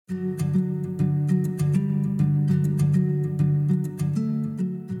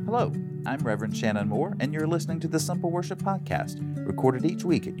Hello, I'm Reverend Shannon Moore, and you're listening to the Simple Worship Podcast, recorded each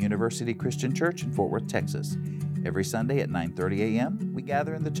week at University Christian Church in Fort Worth, Texas. Every Sunday at 9:30 a.m., we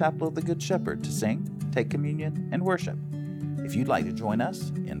gather in the Chapel of the Good Shepherd to sing, take communion, and worship. If you'd like to join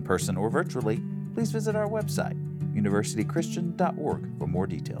us, in person or virtually, please visit our website, universitychristian.org, for more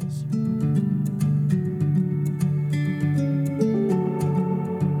details.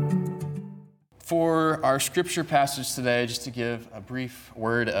 For our scripture passage today, just to give a brief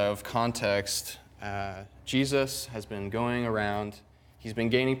word of context, Jesus has been going around. He's been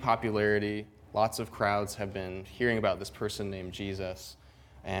gaining popularity. Lots of crowds have been hearing about this person named Jesus.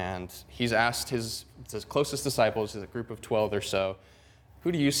 And he's asked his closest disciples, a group of 12 or so,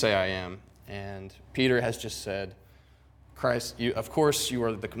 "Who do you say I am?" And Peter has just said, "Christ, of course you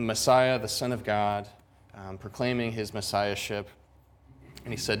are the Messiah, the Son of God," proclaiming his messiahship.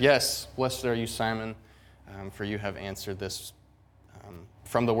 And he said, "Yes, blessed are you, Simon, for you have answered this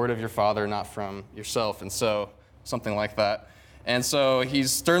from the word of your Father, not from yourself." And so, something like that. And so he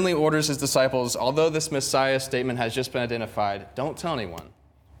sternly orders his disciples, although this Messiah statement has just been identified, don't tell anyone.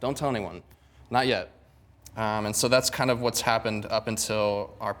 Don't tell anyone. Not yet. And so that's kind of what's happened up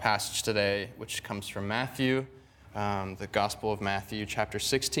until our passage today, which comes from Matthew, the Gospel of Matthew, chapter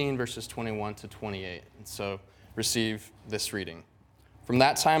 16, verses 21 to 28. And so receive this reading. From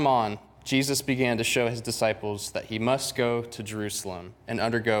that time on, Jesus began to show his disciples that he must go to Jerusalem and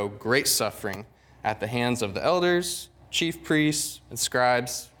undergo great suffering at the hands of the elders, chief priests, and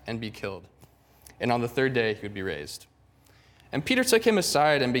scribes, and be killed. And on the third day he would be raised. And Peter took him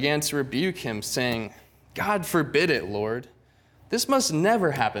aside and began to rebuke him, saying, "God forbid it, Lord. This must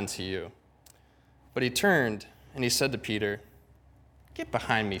never happen to you." But he turned and he said to Peter, "Get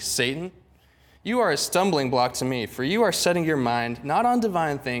behind me, Satan. You are a stumbling block to me, for you are setting your mind not on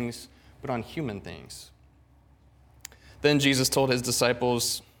divine things, but on human things." Then Jesus told his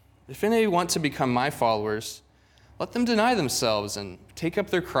disciples, "If any want to become my followers, let them deny themselves and take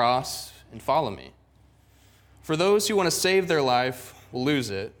up their cross and follow me. For those who want to save their life will lose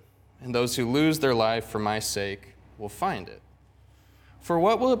it, and those who lose their life for my sake will find it. For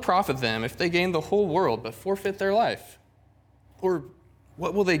what will it profit them if they gain the whole world but forfeit their life? Or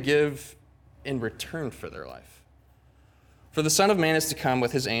what will they give in return for their life? For the Son of Man is to come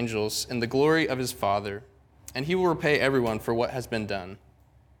with his angels in the glory of his Father, and he will repay everyone for what has been done.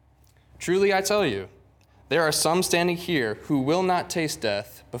 Truly I tell you, there are some standing here who will not taste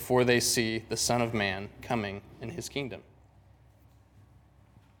death before they see the Son of Man coming in his kingdom."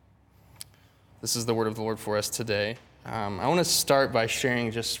 This is the word of the Lord for us today. I want to start by sharing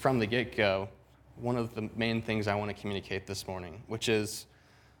just from the get-go one of the main things I want to communicate this morning, which is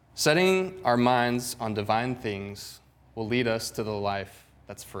setting our minds on divine things will lead us to the life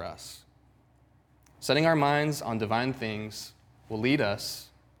that's for us. Setting our minds on divine things will lead us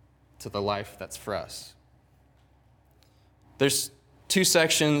to the life that's for us. There's two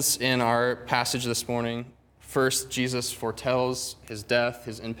sections in our passage this morning. First, Jesus foretells his death,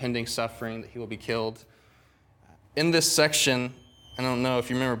 his impending suffering, that he will be killed. In this section, I don't know if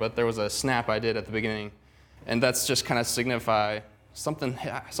you remember, but there was a snap I did at the beginning, and that's just kind of signify something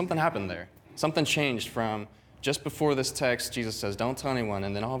happened there. Something changed from just before this text, Jesus says, "Don't tell anyone,"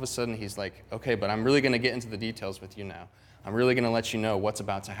 and then all of a sudden he's like, "Okay, but I'm really going to get into the details with you now. I'm really going to let you know what's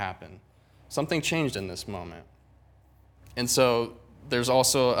about to happen." Something changed in this moment. And so there's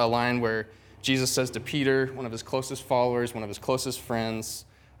also a line where Jesus says to Peter, one of his closest followers, one of his closest friends,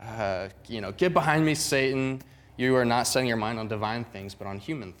 "Get behind me, Satan. You are not setting your mind on divine things, but on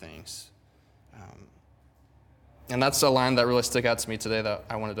human things." And that's a line that really stuck out to me today that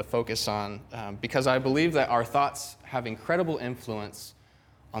I wanted to focus on, because I believe that our thoughts have incredible influence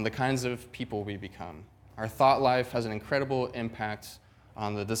on the kinds of people we become. Our thought life has an incredible impact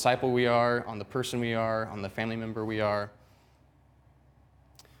on the disciple we are, on the person we are, on the family member we are.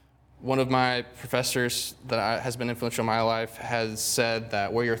 One of my professors that has been influential in my life has said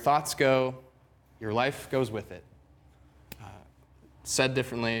that where your thoughts go, your life goes with it. Said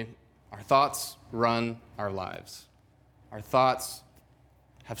differently, our thoughts run our lives. Our thoughts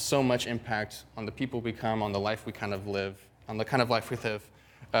have so much impact on the people we become, on the life we kind of live, on the kind of life we live.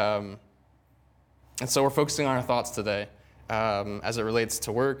 And so we're focusing on our thoughts today as it relates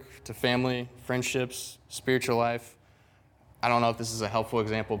to work, to family, friendships, spiritual life. I don't know if this is a helpful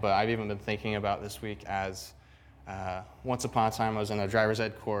example, but I've even been thinking about this week as once upon a time I was in a driver's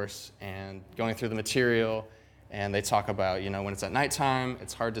ed course and going through the material, and they talk about, when it's at nighttime,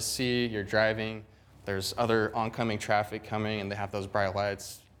 it's hard to see, you're driving, there's other oncoming traffic coming, and they have those bright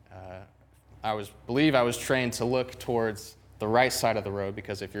lights. I believe I was trained to look towards the right side of the road,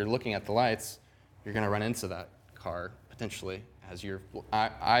 because if you're looking at the lights, you're going to run into that car, potentially, as your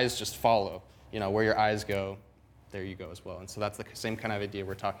eyes just follow. Where your eyes go, there you go as well. And so that's the same kind of idea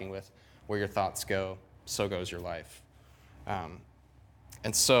we're talking with. Where your thoughts go, so goes your life.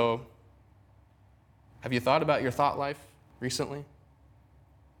 And so, have you thought about your thought life recently?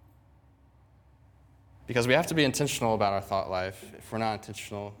 Because we have to be intentional about our thought life. If we're not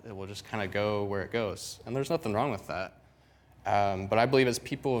intentional, it will just kind of go where it goes. And there's nothing wrong with that. But I believe as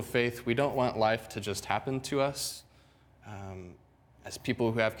people of faith, we don't want life to just happen to us. As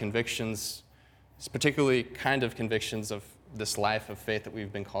people who have convictions, particularly kind of convictions of this life of faith that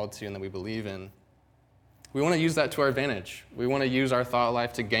we've been called to and that we believe in, we want to use that to our advantage. We want to use our thought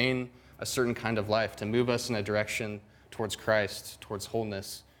life to gain a certain kind of life, to move us in a direction towards Christ, towards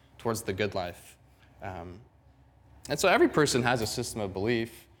wholeness, towards the good life. And so every person has a system of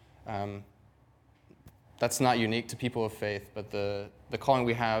belief. That's not unique to people of faith, but the calling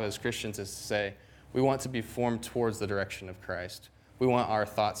we have as Christians is to say, we want to be formed towards the direction of Christ. We want our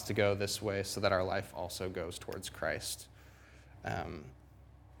thoughts to go this way so that our life also goes towards Christ.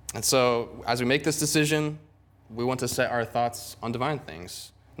 And so as we make this decision, we want to set our thoughts on divine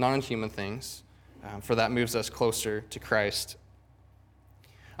things, not on human things, for that moves us closer to Christ.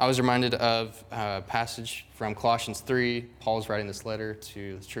 I was reminded of a passage from Colossians 3. Paul's writing this letter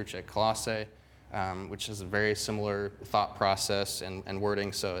to the church at Colossae, which is a very similar thought process and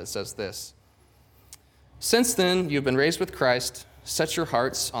wording. So it says this: "Since then you have been raised with Christ, set your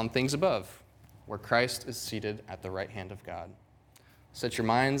hearts on things above, where Christ is seated at the right hand of God. Set your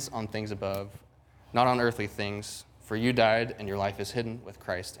minds on things above, not on earthly things, for you died and your life is hidden with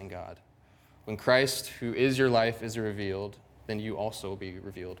Christ in God. When Christ, who is your life, is revealed, then you also will be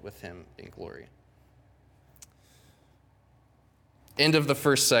revealed with him in glory." End of the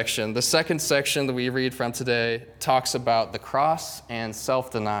first section. The second section that we read from today talks about the cross and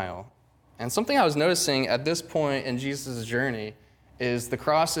self-denial. And something I was noticing at this point in Jesus' journey is the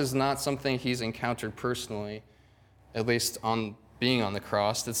cross is not something he's encountered personally, at least on being on the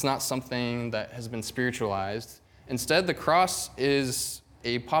cross. It's not something that has been spiritualized. Instead, the cross is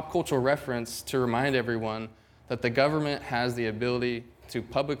a pop cultural reference to remind everyone that the government has the ability to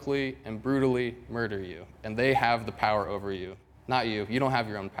publicly and brutally murder you, and they have the power over you, not you. You don't have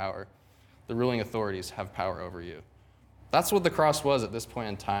your own power. The ruling authorities have power over you. That's what the cross was at this point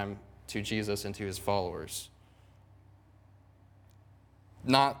in time to Jesus and to his followers.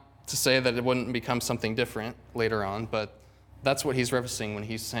 Not to say that it wouldn't become something different later on, but that's what he's referencing when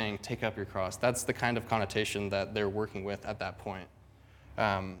he's saying, take up your cross. That's the kind of connotation that they're working with at that point.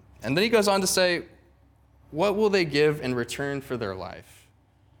 And then he goes on to say, what will they give in return for their life?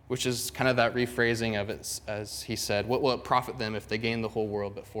 Which is kind of that rephrasing of it, as he said, what will it profit them if they gain the whole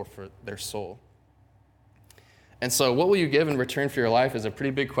world but forfeit their soul? And so what will you give in return for your life is a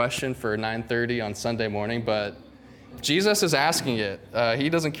pretty big question for 9:30 on Sunday morning, but Jesus is asking it. He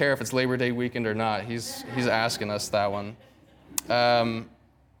doesn't care if it's Labor Day weekend or not. He's asking us that one.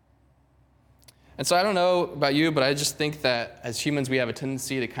 And so I don't know about you, but I just think that as humans, we have a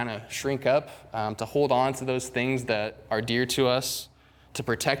tendency to kind of shrink up, to hold on to those things that are dear to us, to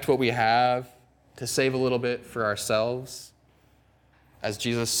protect what we have, to save a little bit for ourselves. As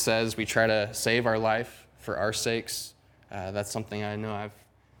Jesus says, we try to save our life for our sakes. That's something I know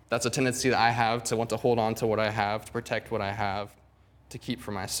that's a tendency that I have, to want to hold on to what I have, to protect what I have, to keep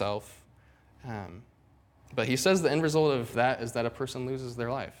for myself. But he says the end result of that is that a person loses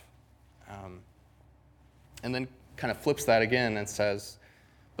their life. And then kind of flips that again and says,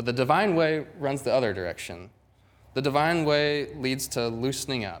 but the divine way runs the other direction. The divine way leads to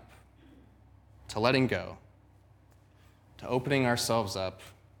loosening up, to letting go, to opening ourselves up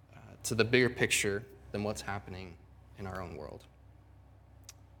to the bigger picture than what's happening in our own world.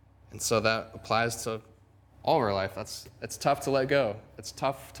 And so that applies to all of our life. It's tough to let go. It's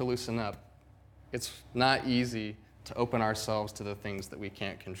tough to loosen up. It's not easy to open ourselves to the things that we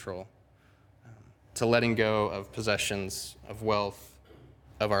can't control, to letting go of possessions, of wealth,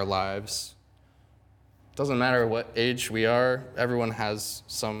 of our lives. It doesn't matter what age we are. Everyone has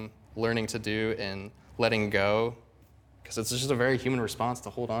some learning to do in letting go, because it's just a very human response to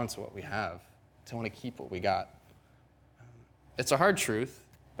hold on to what we have, to want to keep what we got. It's a hard truth,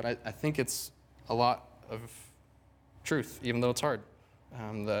 but I think it's a lot of truth, even though it's hard.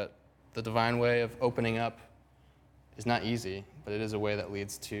 That the divine way of opening up is not easy, but it is a way that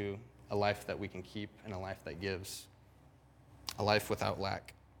leads to a life that we can keep and a life that gives, a life without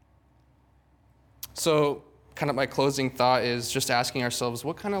lack. So kind of my closing thought is just asking ourselves,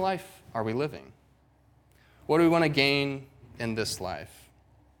 what kind of life are we living? What do we want to gain in this life?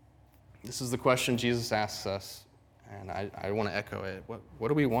 This is the question Jesus asks us, and I want to echo it. What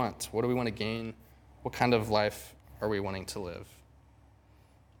do we want? What do we want to gain? What kind of life are we wanting to live?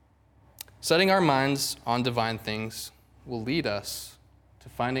 Setting our minds on divine things will lead us to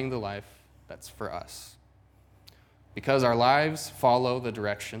finding the life that's for us, because our lives follow the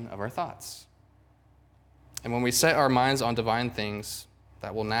direction of our thoughts. And when we set our minds on divine things,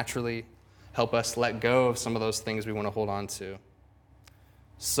 that will naturally help us let go of some of those things we want to hold on to,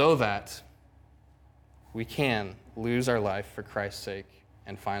 so that we can lose our life for Christ's sake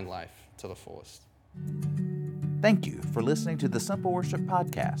and find life to the fullest. Thank you for listening to the Simple Worship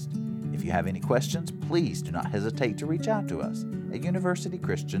Podcast. If you have any questions, please do not hesitate to reach out to us at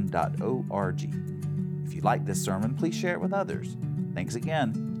universitychristian.org. If you like this sermon, please share it with others. Thanks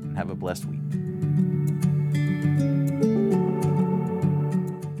again, and have a blessed week.